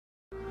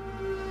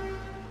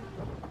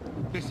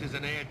This is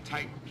an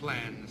airtight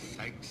plan,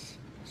 Sykes.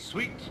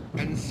 Sweet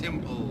and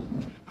simple.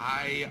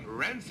 I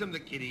ransom the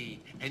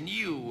kitty, and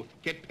you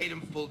get paid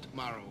in full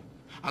tomorrow.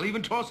 I'll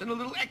even toss in a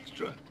little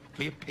extra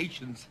for your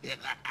patience.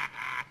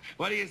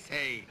 What do you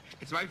say?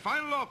 It's my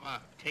final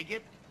offer. Take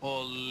it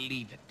or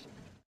leave it.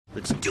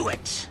 Let's do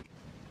it!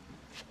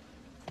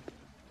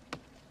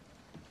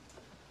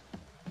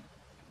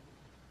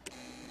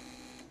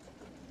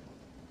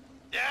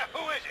 Yeah,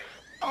 who is it?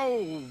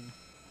 Oh,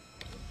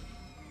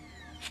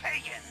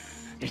 Fagin.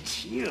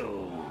 It's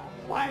you.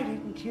 Why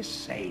didn't you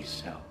say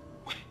so?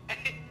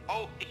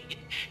 oh,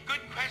 good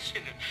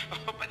question.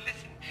 But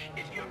listen,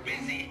 if you're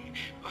busy,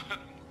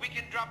 we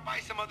can drop by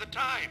some other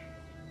time.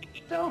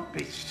 Don't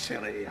be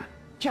silly.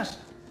 Just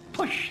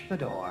push the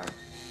door.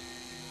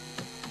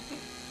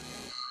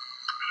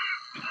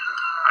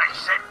 I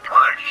said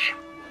push.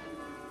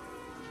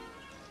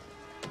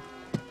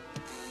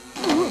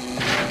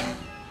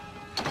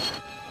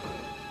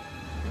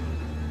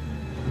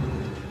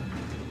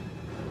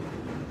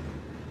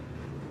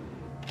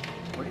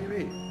 What do you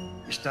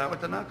mean? You start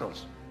with the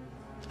knuckles.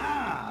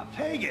 Ah,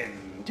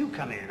 Fagin. Do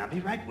come in. I'll be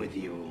right with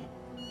you.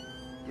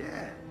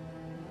 Yeah.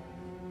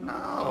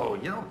 No,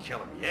 you don't kill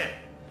him yet.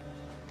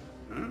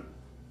 Hmm?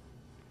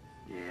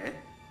 Yeah.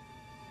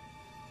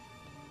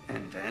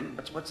 And then,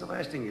 what's the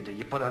last thing you do?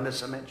 You put on the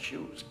cement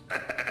shoes.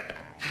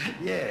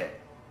 Yeah.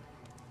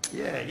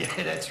 Yeah,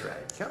 that's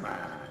right. Come on.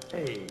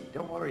 Hey,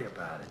 don't worry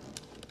about it.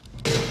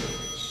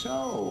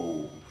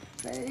 So,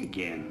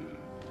 Fagin,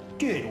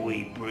 did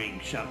we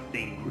bring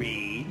something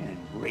green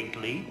and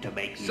wrinkly to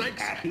make you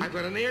Sykes, happy? I've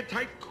got an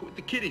airtight with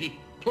the kitty.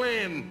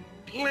 Plan.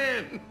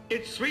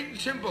 It's sweet and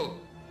simple.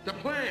 The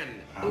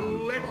plan.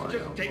 Let's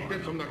just take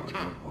this from the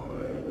top.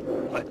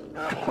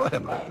 What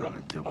am I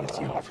gonna do with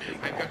you?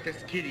 I've got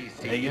this kitty,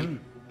 see? Fagin,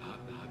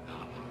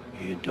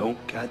 you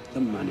don't got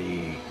the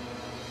money.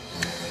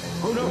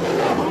 Oh no!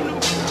 Oh no!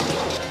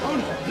 Oh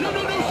no!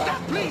 No!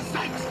 Stop, please,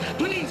 Sykes!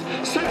 Please,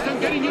 Sykes, I'm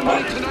getting your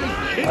money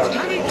tonight. It's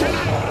coming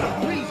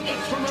tonight. Please,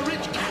 it's from a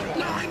rich cat.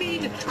 No, I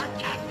mean a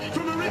cat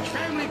from a rich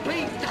family.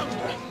 Please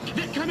don't.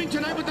 They're coming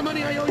tonight with the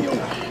money I owe you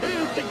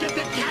to get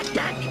the cat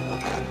back.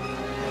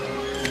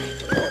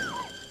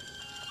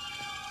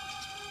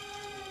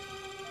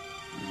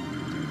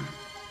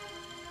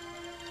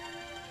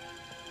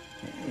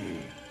 Hey,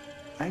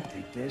 I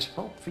think there's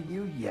hope for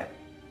you yet.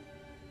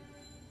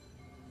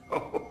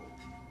 Oh,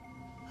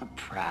 I'm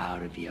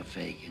proud of you,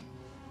 Fagin.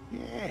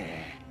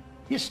 Yeah,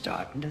 you're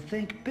starting to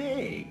think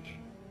big.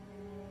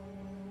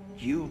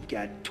 You've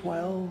got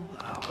 12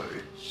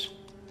 hours.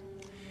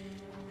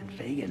 And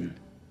Fagin,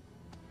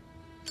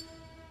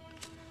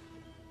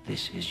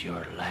 this is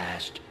your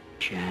last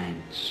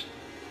chance.